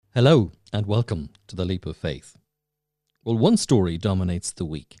Hello and welcome to The Leap of Faith. Well, one story dominates the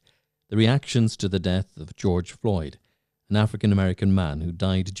week: the reactions to the death of George Floyd, an African-American man who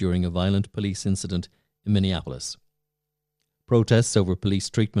died during a violent police incident in Minneapolis. Protests over police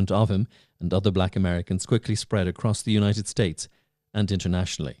treatment of him and other black Americans quickly spread across the United States and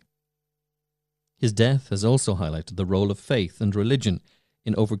internationally. His death has also highlighted the role of faith and religion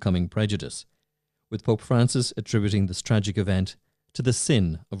in overcoming prejudice, with Pope Francis attributing this tragic event to the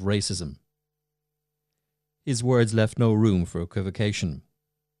sin of racism. His words left no room for equivocation.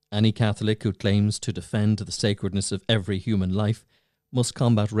 Any Catholic who claims to defend the sacredness of every human life must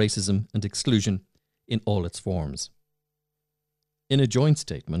combat racism and exclusion in all its forms. In a joint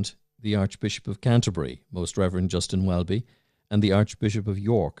statement, the Archbishop of Canterbury, Most Reverend Justin Welby, and the Archbishop of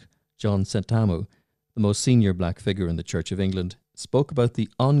York, John Sentamu, the most senior black figure in the Church of England, spoke about the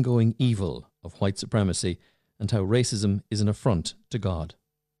ongoing evil of white supremacy and how racism is an affront to God.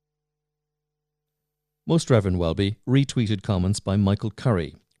 Most Reverend Welby retweeted comments by Michael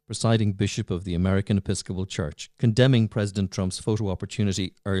Curry, presiding bishop of the American Episcopal Church, condemning President Trump's photo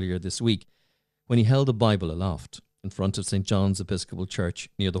opportunity earlier this week when he held a Bible aloft in front of St. John's Episcopal Church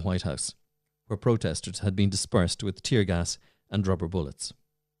near the White House, where protesters had been dispersed with tear gas and rubber bullets.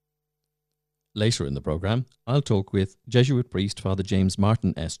 Later in the programme, I'll talk with Jesuit priest Father James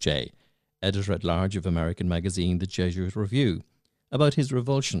Martin S.J., editor-at-large of American magazine The Jesuit Review, about his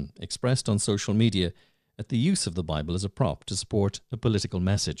revulsion expressed on social media at the use of the Bible as a prop to support a political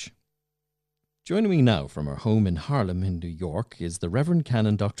message. Joining me now from her home in Harlem in New York is the Reverend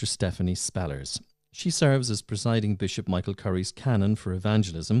Canon Dr. Stephanie Spellers. She serves as presiding Bishop Michael Curry's Canon for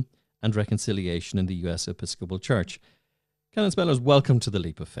Evangelism and Reconciliation in the U.S. Episcopal Church. Canon Spellers, welcome to The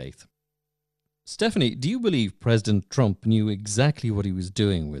Leap of Faith. Stephanie, do you believe President Trump knew exactly what he was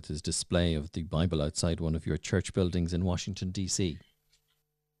doing with his display of the Bible outside one of your church buildings in Washington, D.C.?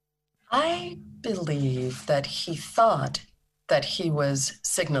 I believe that he thought that he was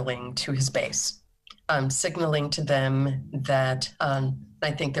signaling to his base, signaling to them that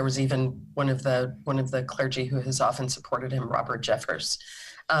I think there was even one of the clergy who has often supported him, Robert Jeffers,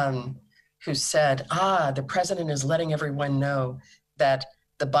 who said, the president is letting everyone know that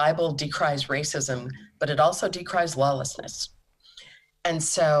the Bible decries racism, but it also decries lawlessness. And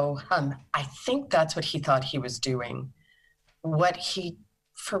so I think that's what he thought he was doing. What he,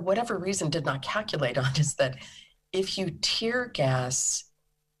 for whatever reason, did not calculate on is that if you tear gas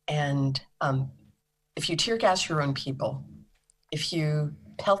your own people, if you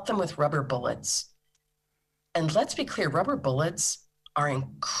pelt them with rubber bullets, and let's be clear, rubber bullets are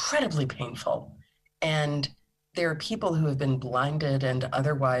incredibly painful, and there are people who have been blinded and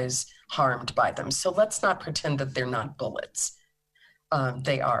otherwise harmed by them. So let's not pretend that they're not bullets.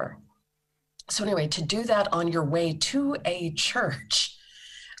 They are. So anyway, to do that on your way to a church,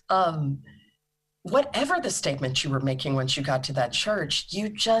 whatever the statement you were making once you got to that church, you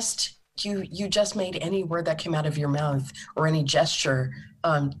just made any word that came out of your mouth or any gesture,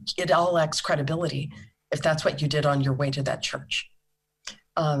 it all lacks credibility if that's what you did on your way to that church.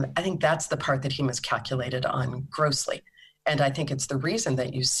 I think that's the part that he miscalculated on grossly. And I think it's the reason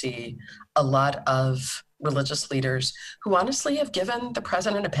that you see a lot of religious leaders who honestly have given the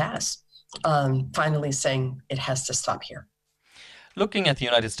president a pass, finally saying it has to stop here. Looking at the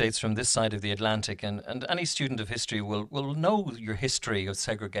United States from this side of the Atlantic, and any student of history will know your history of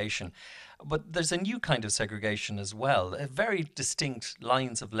segregation, but there's a new kind of segregation as well, very distinct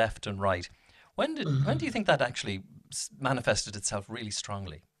lines of left and right. When do you think that actually manifested itself really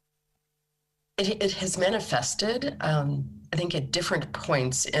strongly? It has manifested, I think, at different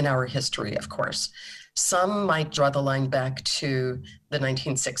points in our history, of course. Some might draw the line back to the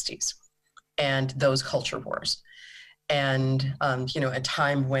 1960s and those culture wars. And, a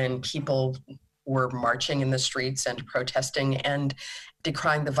time when people were marching in the streets and protesting and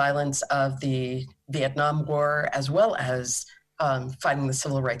decrying the violence of the Vietnam War, as well as fighting the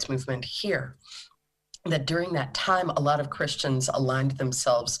civil rights movement here. That during that time, a lot of Christians aligned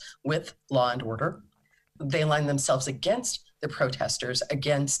themselves with law and order. They aligned themselves against the protesters,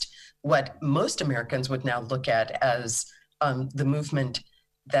 against what most Americans would now look at as the movement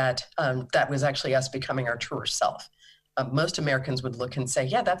that was actually us becoming our truer self. Most Americans would look and say,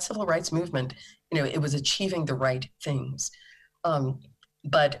 yeah, that civil rights movement, it was achieving the right things.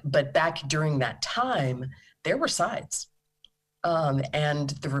 But back during that time, there were sides. And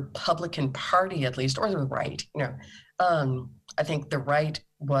the Republican Party, at least, or the right, I think the right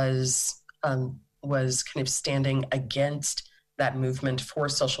was kind of standing against that movement for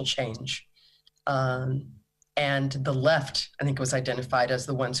social change. And the left, I think, was identified as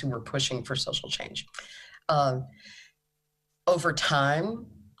the ones who were pushing for social change. Over time,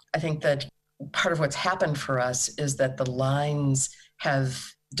 I think that part of what's happened for us is that the lines have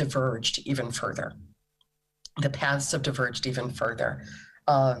diverged even further. The paths have diverged even further,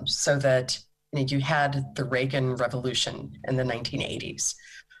 so that you had the Reagan Revolution in the 1980s.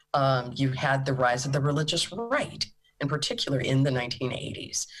 You had the rise of the religious right, in particular, in the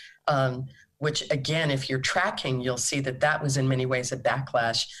 1980s, which, again, if you're tracking, you'll see that that was in many ways a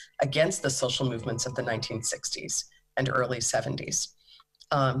backlash against the social movements of the 1960s and early 70s.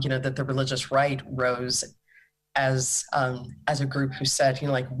 That the religious right rose as a group who said,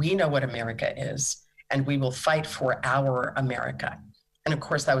 like, we know what America is, and we will fight for our America. And of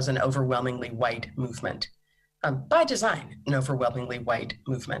course, that was an overwhelmingly white movement. By design, an overwhelmingly white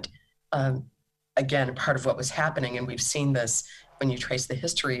movement. Again, part of what was happening, and we've seen this when you trace the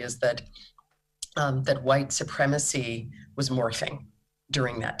history, is that that white supremacy was morphing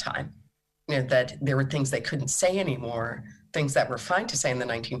during that time. That there were things they couldn't say anymore, things that were fine to say in the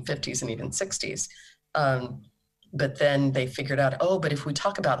 1950s and even 60s. But then they figured out, but if we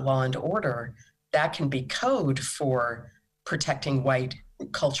talk about law and order, that can be code for protecting white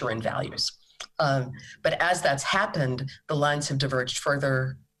culture and values. But as that's happened, the lines have diverged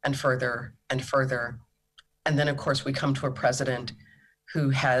further and further and further. And then, of course, we come to a president who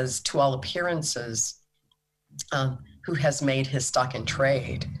has, to all appearances, who has made his stock in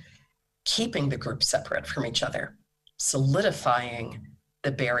trade, keeping the groups separate from each other, solidifying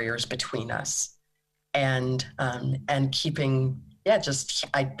the barriers between us, and keeping,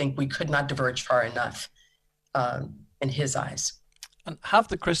 I think we could not diverge far enough in his eyes. And have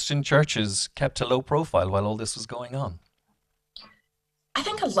the Christian churches kept a low profile while all this was going on? I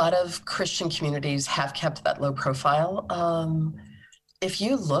think a lot of Christian communities have kept that low profile. If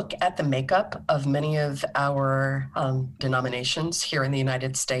you look at the makeup of many of our denominations here in the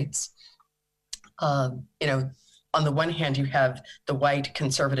United States, on the one hand, you have the white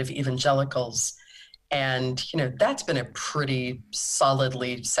conservative evagelicals, and that's been a pretty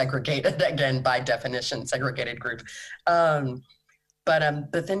solidly segregated, again by definition, segregated group.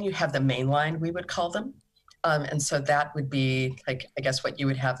 But then you have the mainline, we would call them. And so that would be, like, I guess what you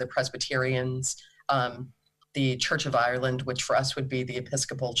would have: the Presbyterians, the Church of Ireland, which for us would be the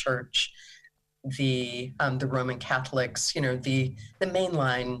Episcopal Church, the Roman Catholics, the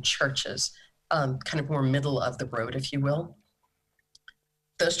mainline churches, kind of more middle of the road, if you will.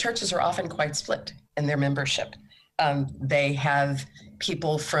 Those churches are often quite split in their membership. They have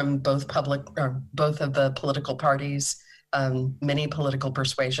people from both of the political parties, many political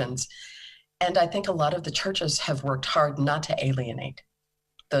persuasions. And I think a lot of the churches have worked hard not to alienate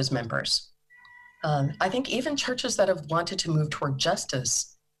those members. I think even churches that have wanted to move toward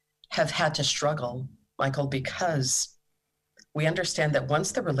justice have had to struggle, Michael, because we understand that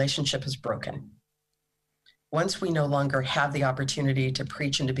once the relationship is broken, once we no longer have the opportunity to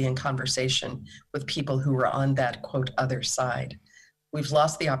preach and to be in conversation with people who are on that, quote, other side, we've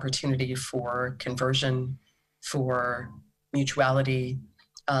lost the opportunity for conversion, for mutuality,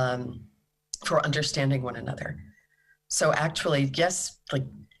 for understanding one another. So actually, yes,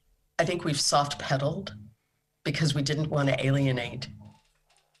 I think we've soft pedaled because we didn't want to alienate.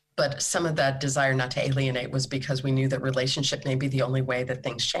 But some of that desire not to alienate was because we knew that relationship may be the only way that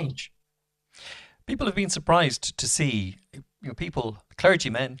things change. People have been surprised to see people,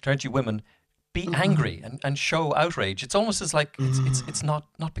 clergymen, clergywomen, be angry and show outrage. It's almost as like it's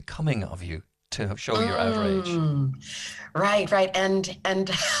not becoming of you to show your outrage. Right. And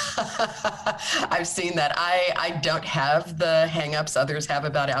I've seen that. I don't have the hang-ups others have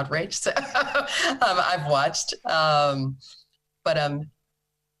about outrage. So I've watched. But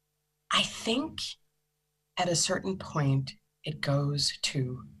I think at a certain point, it goes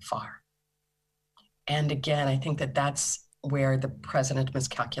too far. And again, I think that that's where the president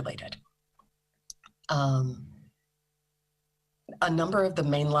miscalculated. A number of the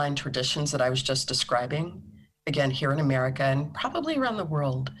mainline traditions that I was just describing, again, here in America and probably around the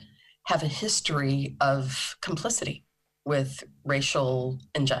world, have a history of complicity with racial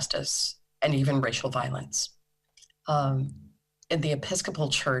injustice and even racial violence. In the Episcopal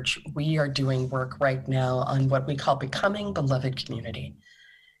Church, we are doing work right now on what we call becoming beloved community.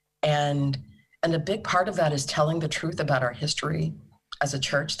 And a big part of that is telling the truth about our history as a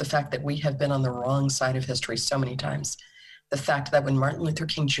church, the fact that we have been on the wrong side of history so many times. The fact that when Martin Luther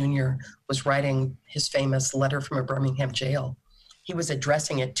King Jr. was writing his famous letter from a Birmingham jail, he was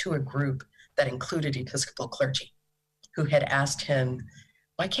addressing it to a group that included Episcopal clergy who had asked him,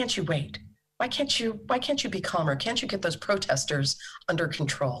 why can't you wait? Why can't you be calmer? Can't you get those protesters under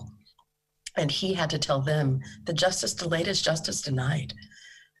control? And he had to tell them that justice delayed is justice denied.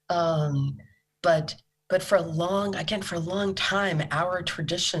 But But for a long time, our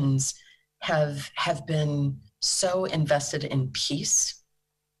traditions have been so invested in peace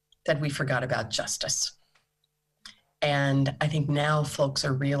that we forgot about justice. And I think now folks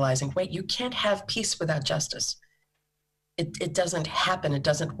are realizing, wait, you can't have peace without justice. It doesn't happen. It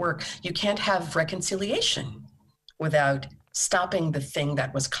doesn't work. You can't have reconciliation without stopping the thing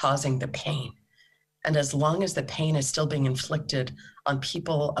that was causing the pain. And as long as the pain is still being inflicted on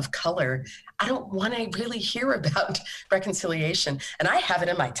people of color, I don't want to really hear about reconciliation. And I have it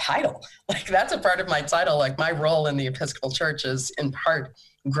in my title. Like, that's a part of my title. Like, my role in the Episcopal Church is in part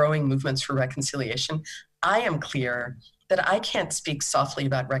growing movements for reconciliation. I am clear that I can't speak softly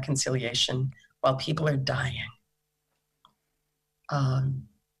about reconciliation while people are dying.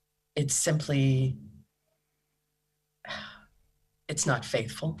 It's simply, it's not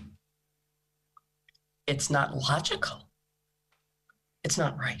faithful. It's not logical. It's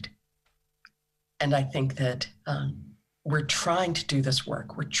not right. And I think that we're trying to do this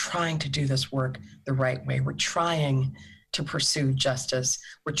work. We're trying to do this work the right way. We're trying to pursue justice.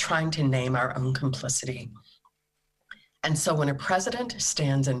 We're trying to name our own complicity. And so when a president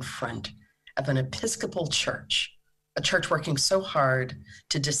stands in front of an Episcopal church, a church working so hard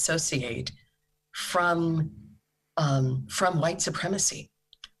to dissociate from white supremacy,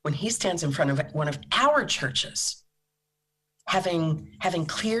 when he stands in front of one of our churches, having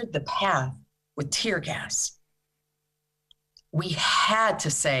cleared the path with tear gas, we had to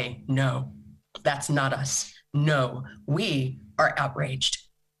say, no, that's not us. No, we are outraged.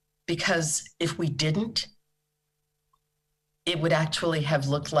 Because if we didn't, it would actually have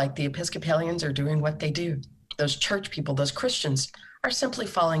looked like the Episcopalians are doing what they do. Those church people, those Christians, are simply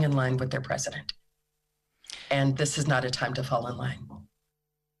falling in line with their president. And this is not a time to fall in line.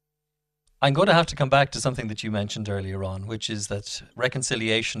 I'm going to have to come back to something that you mentioned earlier on, which is that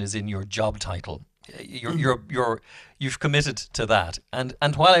reconciliation is in your job title. You've committed to that.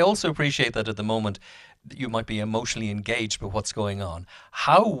 And while I also appreciate that at the moment you might be emotionally engaged with what's going on,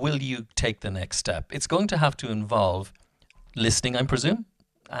 how will you take the next step? It's going to have to involve listening, I presume,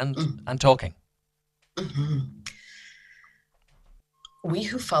 and talking. Mm-hmm. We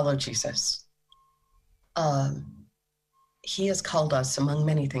who follow Jesus, he has called us, among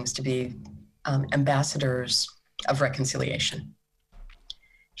many things, to be ambassadors of reconciliation.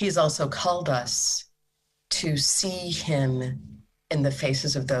 He's also called us to see him in the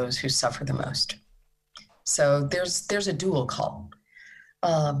faces of those who suffer the most. So there's a dual call.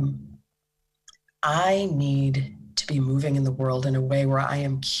 I need to be moving in the world in a way where I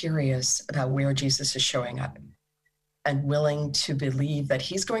am curious about where Jesus is showing up and willing to believe that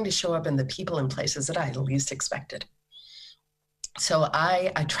he's going to show up in the people and places that I least expected. So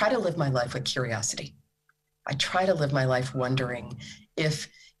I try to live my life with curiosity. I try to live my life wondering if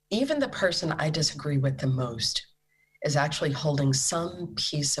even the person I disagree with the most is actually holding some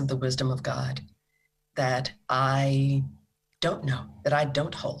piece of the wisdom of God that I don't know, that I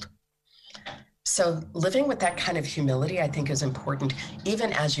don't hold. So living with that kind of humility, I think, is important,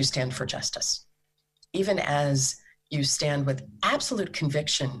 even as you stand for justice, even as you stand with absolute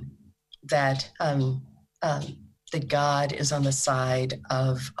conviction that that God is on the side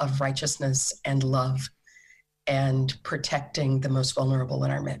of righteousness and love and protecting the most vulnerable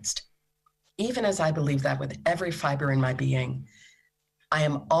in our midst. Even as I believe that with every fiber in my being, I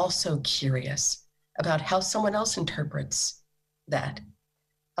am also curious about how someone else interprets that.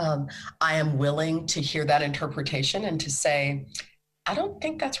 I am willing to hear that interpretation and to say, I don't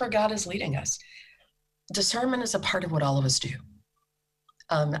think that's where God is leading us. Discernment is a part of what all of us do.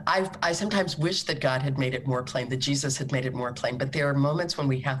 I sometimes wish that God had made it more plain, that Jesus had made it more plain, but there are moments when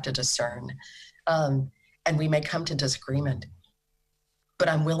we have to discern, and we may come to disagreement. But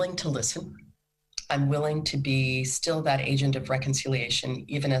I'm willing to listen. I'm willing to be still that agent of reconciliation,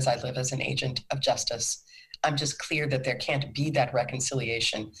 even as I live as an agent of justice. I'm just clear that there can't be that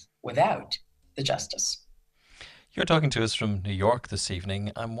reconciliation without the justice. You're talking to us from New York this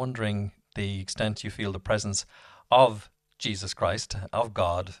evening. I'm wondering the extent you feel the presence of Jesus Christ, of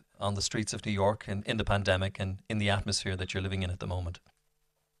God, on the streets of New York in the pandemic and in the atmosphere that you're living in at the moment.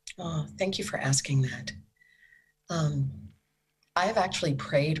 Oh, thank you for asking that. I have actually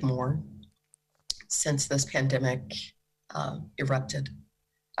prayed more since this pandemic erupted.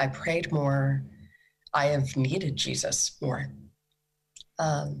 I prayed more. I have needed Jesus more.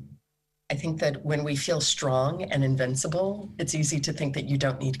 I think that when we feel strong and invincible, it's easy to think that you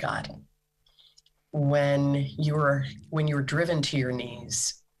don't need God. When you're driven to your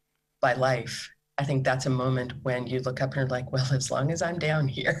knees by life, I think that's a moment when you look up and are like, well, as long as I'm down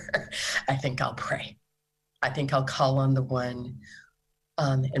here, I think I'll pray. I think I'll call on the one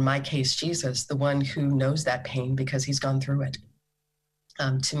In my case, Jesus, the one who knows that pain because he's gone through it.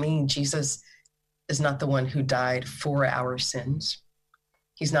 To me, Jesus is not the one who died for our sins.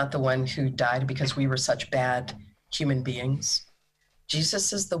 He's not the one who died because we were such bad human beings.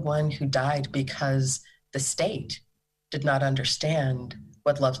 Jesus is the one who died because the state did not understand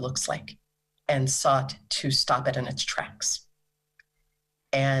what love looks like and sought to stop it in its tracks.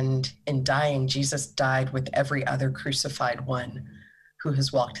 And in dying, Jesus died with every other crucified one who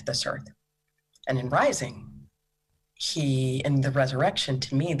has walked this earth. And in rising, in the resurrection,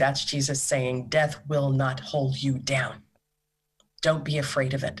 to me, that's Jesus saying, death will not hold you down. Don't be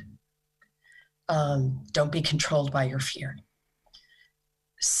afraid of it. Don't be controlled by your fear.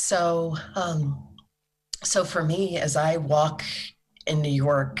 So for me, as I walk in New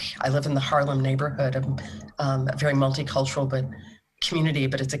York, I live in the Harlem neighborhood, a very multicultural community,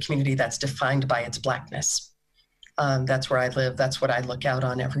 but it's a community that's defined by its Blackness. That's where I live. That's what I look out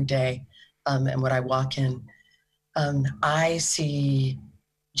on every day, and what I walk in. I see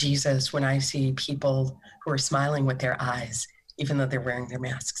Jesus when I see people who are smiling with their eyes, even though they're wearing their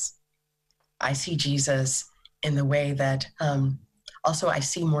masks. I see Jesus in the way that also I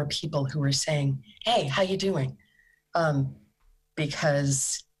see more people who are saying, hey, how you doing?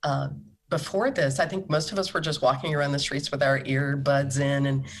 Because before this, I think most of us were just walking around the streets with our earbuds in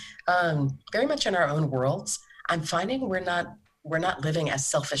and very much in our own worlds. I'm finding we're not living as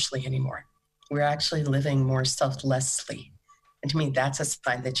selfishly anymore. We're actually living more selflessly. And to me, that's a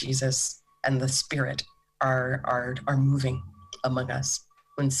sign that Jesus and the Spirit are moving among us.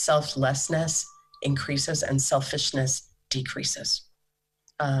 When selflessness increases and selfishness decreases.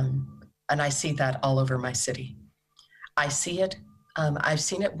 And I see that all over my city. I see it. I've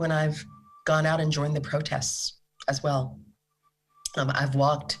seen it when I've gone out and joined the protests as well. I've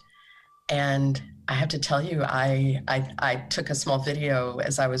walked, and I have to tell you, I took a small video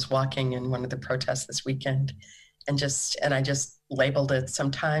as I was walking in one of the protests this weekend, and I just labeled it,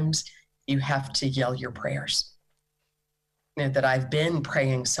 sometimes you have to yell your prayers. You know, that I've been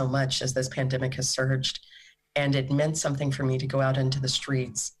praying so much as this pandemic has surged, and it meant something for me to go out into the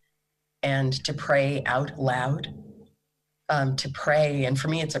streets and to pray out loud, to pray. And for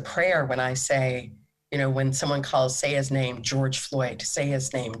me, it's a prayer when I say, you know, when someone calls, say his name, George Floyd, say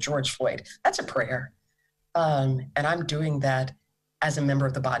his name, George Floyd, that's a prayer. And I'm doing that as a member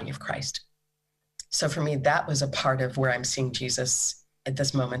of the body of Christ. So for me, that was a part of where I'm seeing Jesus at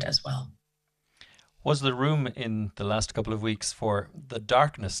this moment as well. Was there room in the last couple of weeks for the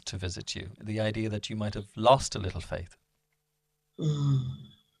darkness to visit you, the idea that you might have lost a little faith?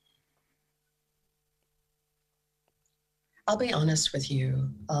 I'll be honest with you.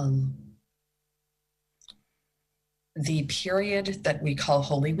 The period that we call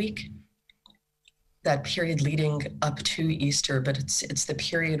Holy Week, that period leading up to Easter, but it's the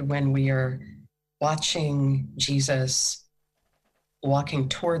period when we are watching Jesus walking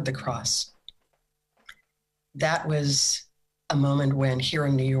toward the cross. That was a moment when here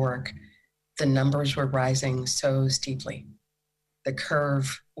in New York, the numbers were rising so steeply. The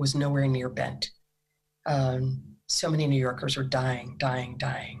curve was nowhere near bent. So many New Yorkers were dying.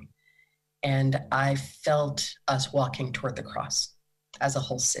 And I felt us walking toward the cross as a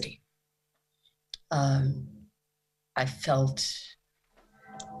whole city. I felt,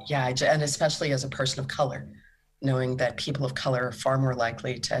 and especially as a person of color, knowing that people of color are far more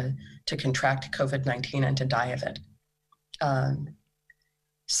likely to contract COVID-19 and to die of it.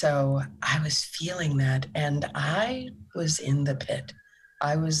 So I was feeling that, and I was in the pit.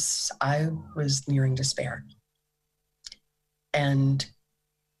 I was nearing despair. And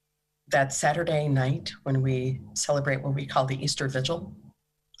that Saturday night, when we celebrate what we call the Easter Vigil,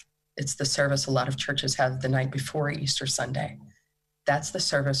 it's the service a lot of churches have the night before Easter Sunday. That's the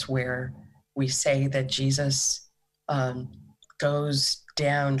service where we say that Jesus goes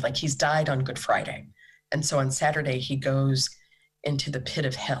down, like he's died on Good Friday. And so on Saturday, he goes into the pit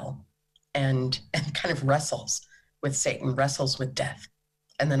of hell and kind of wrestles with Satan, wrestles with death.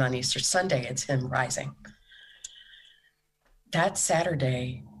 And then on Easter Sunday, it's him rising. That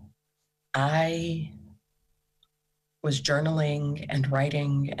Saturday, I was journaling and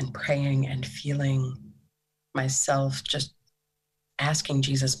writing and praying and feeling myself just asking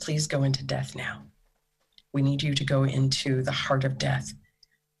Jesus, please go into death now. We need you to go into the heart of death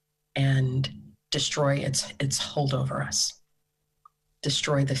and destroy its hold over us.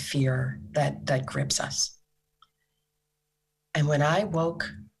 Destroy the fear that grips us. And when I woke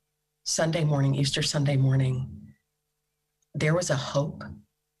Sunday morning, Easter Sunday morning, there was a hope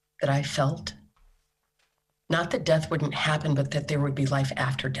that I felt. Not that death wouldn't happen, but that there would be life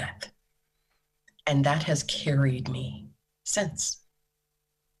after death. And that has carried me since.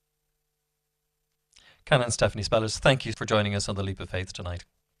 Canon Stephanie Spellers, thank you for joining us on The Leap of Faith tonight.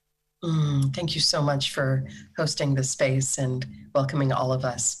 Thank you so much for hosting this space and welcoming all of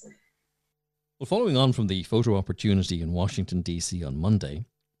us. Well, following on from the photo opportunity in Washington, D.C. on Monday,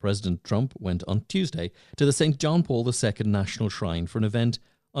 President Trump went on Tuesday to the St. John Paul II National Shrine for an event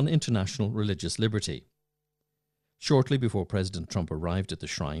on international religious liberty. Shortly before President Trump arrived at the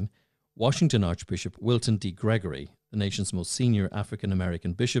shrine, Washington Archbishop Wilton D. Gregory, the nation's most senior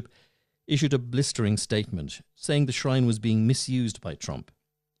African-American bishop, issued a blistering statement saying the shrine was being misused by Trump.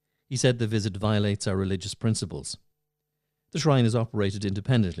 He said the visit violates our religious principles. The shrine is operated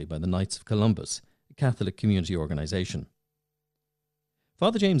independently by the Knights of Columbus, a Catholic community organisation.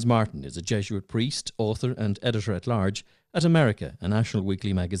 Father James Martin is a Jesuit priest, author and editor-at-large at America, a national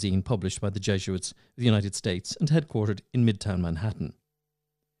weekly magazine published by the Jesuits of the United States and headquartered in Midtown Manhattan.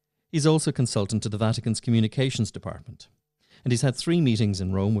 He's also consultant to the Vatican's Communications Department, and he's had 3 meetings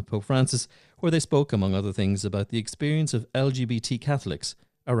in Rome with Pope Francis where they spoke, among other things, about the experience of LGBT Catholics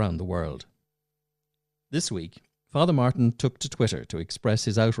around the world. This week, Father Martin took to Twitter to express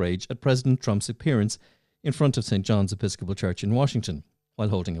his outrage at President Trump's appearance in front of St. John's Episcopal Church in Washington while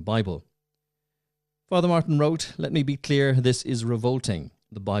holding a Bible. Father Martin wrote, "Let me be clear, this is revolting.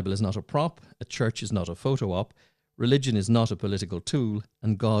 The Bible is not a prop, a church is not a photo op, religion is not a political tool,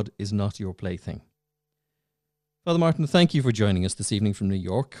 and God is not your plaything." Father Martin, thank you for joining us this evening from New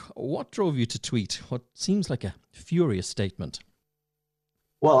York. What drove you to tweet what seems like a furious statement?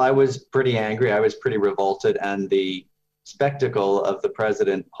 Well, I was pretty angry. I was pretty revolted. And the spectacle of the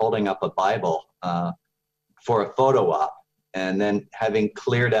president holding up a Bible for a photo op and then having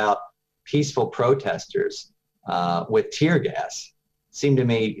cleared out peaceful protesters with tear gas seemed to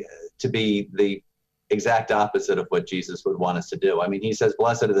me to be the exact opposite of what Jesus would want us to do. I mean, he says,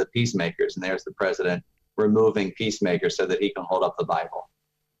 "Blessed are the peacemakers," and there's the president removing peacemakers so that he can hold up the Bible.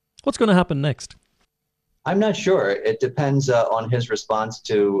 What's going to happen next? I'm not sure. It depends on his response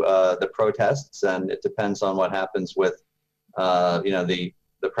to the protests, and it depends on what happens with, the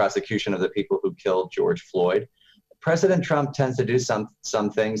prosecution of the people who killed George Floyd. President Trump tends to do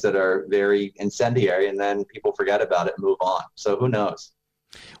some things that are very incendiary, and then people forget about it and move on. So who knows?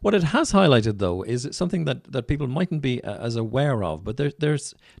 What it has highlighted, though, is something that people mightn't be as aware of, but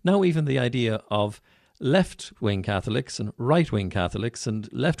there's now even the idea of left-wing Catholics and right-wing Catholics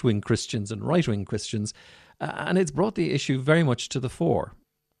and left-wing Christians and right-wing Christians, and it's brought the issue very much to the fore.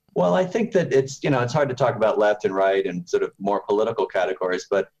 Well, I think that it's hard to talk about left and right and sort of more political categories,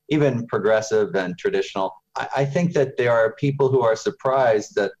 but even progressive and traditional, I think that there are people who are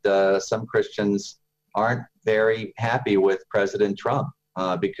surprised that some Christians aren't very happy with President Trump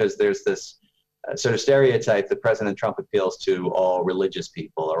because there's this sort of stereotype that President Trump appeals to all religious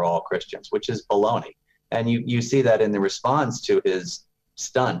people or all Christians, which is baloney. And you see that in the response to his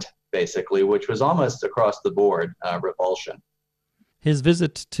stunt, basically, which was almost across the board revulsion. His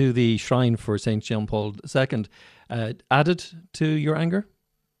visit to the shrine for St. John Paul II added to your anger?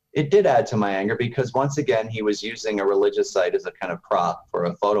 It did add to my anger because, once again, he was using a religious site as a kind of prop for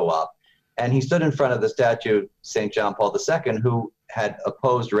a photo op. And he stood in front of the statue of St. John Paul II, who had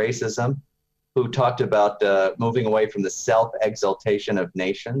opposed racism, who talked about moving away from the self-exaltation of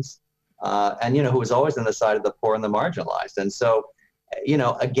nations, and who was always on the side of the poor and the marginalized. And so,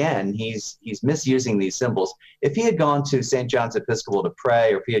 again, he's misusing these symbols. If he had gone to St. John's Episcopal to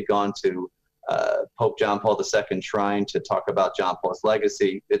pray, or if he had gone to Pope John Paul II shrine to talk about John Paul's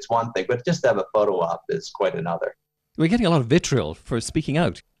legacy, it's one thing, but just to have a photo op is quite another. We're getting a lot of vitriol for speaking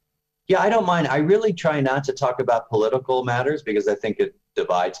out. Yeah, I don't mind. I really try not to talk about political matters because I think it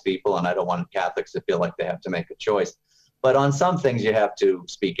divides people, and I don't want Catholics to feel like they have to make a choice. But on some things, you have to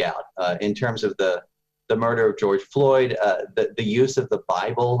speak out. In terms of the murder of George Floyd, the use of the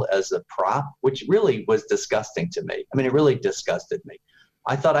Bible as a prop, which really was disgusting to me. I mean, it really disgusted me.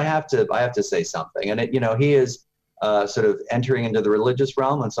 I thought I have to say something. And he is sort of entering into the religious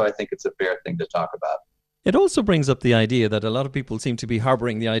realm, and so I think it's a fair thing to talk about. It also brings up the idea that a lot of people seem to be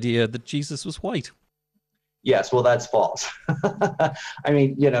harboring the idea that Jesus was white. Yes, well, that's false. I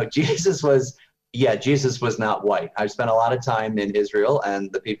mean, Jesus was not white. I've spent a lot of time in Israel,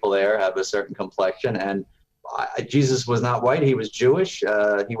 and the people there have a certain complexion, and Jesus was not white. He was Jewish.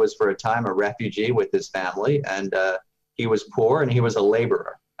 He was, for a time, a refugee with his family, and he was poor, and he was a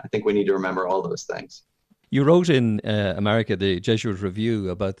laborer. I think we need to remember all those things. You wrote in America, the Jesuit Review,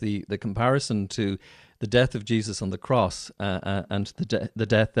 about the comparison to the death of Jesus on the cross and the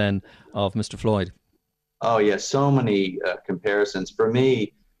death then of Mr. Floyd. Oh, yes, so many comparisons. For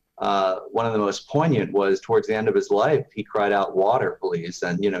me, one of the most poignant was towards the end of his life, he cried out, "Water, please."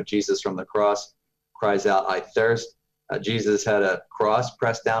 And, Jesus from the cross cries out, "I thirst." Jesus had a cross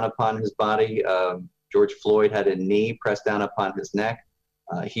pressed down upon his body. George Floyd had a knee pressed down upon his neck.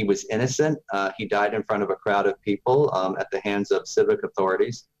 He was innocent. He died in front of a crowd of people at the hands of civic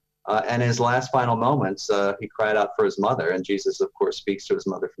authorities. And in his last final moments, he cried out for his mother. And Jesus, of course, speaks to his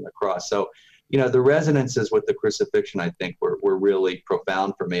mother from the cross. So, the resonances with the crucifixion, I think, were really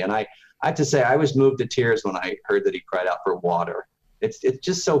profound for me. And I have to say, I was moved to tears when I heard that he cried out for water. It's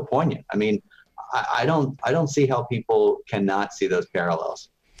just so poignant. I mean, I don't see how people cannot see those parallels.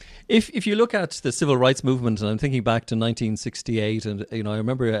 If you look at the civil rights movement, and I'm thinking back to 1968, and I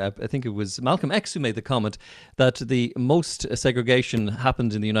remember I think it was Malcolm X who made the comment that the most segregation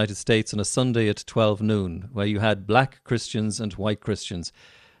happened in the United States on a Sunday at 12 noon, where you had black Christians and white Christians.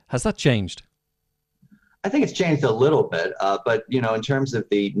 Has that changed? I think it's changed a little bit, but in terms of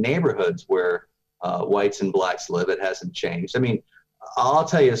the neighborhoods where whites and blacks live, it hasn't changed. I mean, I'll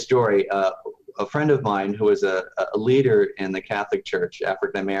tell you a story. A friend of mine who was a leader in the Catholic Church,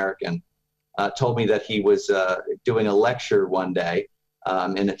 African American, told me that he was doing a lecture one day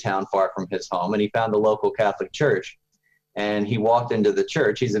in a town far from his home, and he found the local Catholic church. And he walked into the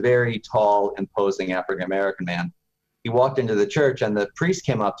church. He's a very tall, imposing African American man. He walked into the church, and the priest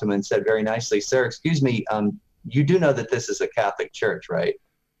came up to him and said very nicely, "Sir, excuse me, you do know that this is a Catholic church, right?"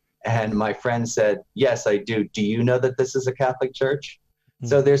 And my friend said, "Yes, I do. Do you know that this is a Catholic church?" Mm-hmm.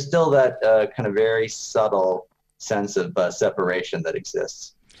 So there's still that kind of very subtle sense of separation that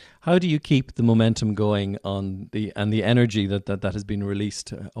exists. How do you keep the momentum going on the energy that has been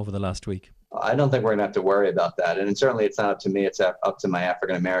released over the last week? I don't think we're going to have to worry about that. And certainly it's not up to me. It's up to my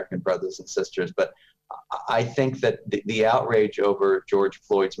African American brothers and sisters. But I think that the outrage over George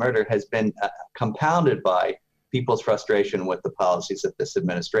Floyd's murder has been compounded by people's frustration with the policies of this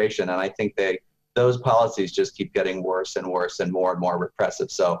administration. And I think those policies just keep getting worse and worse and more repressive.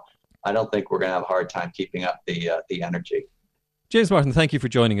 So I don't think we're going to have a hard time keeping up the energy. James Martin, thank you for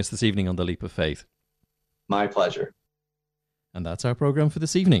joining us this evening on The Leap of Faith. My pleasure. And that's our programme for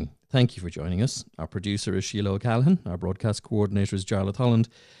this evening. Thank you for joining us. Our producer is Sheila O'Callaghan. Our broadcast coordinator is Jarlath Holland.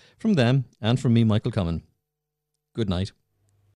 From them and from me, Michael Cummin. Good night.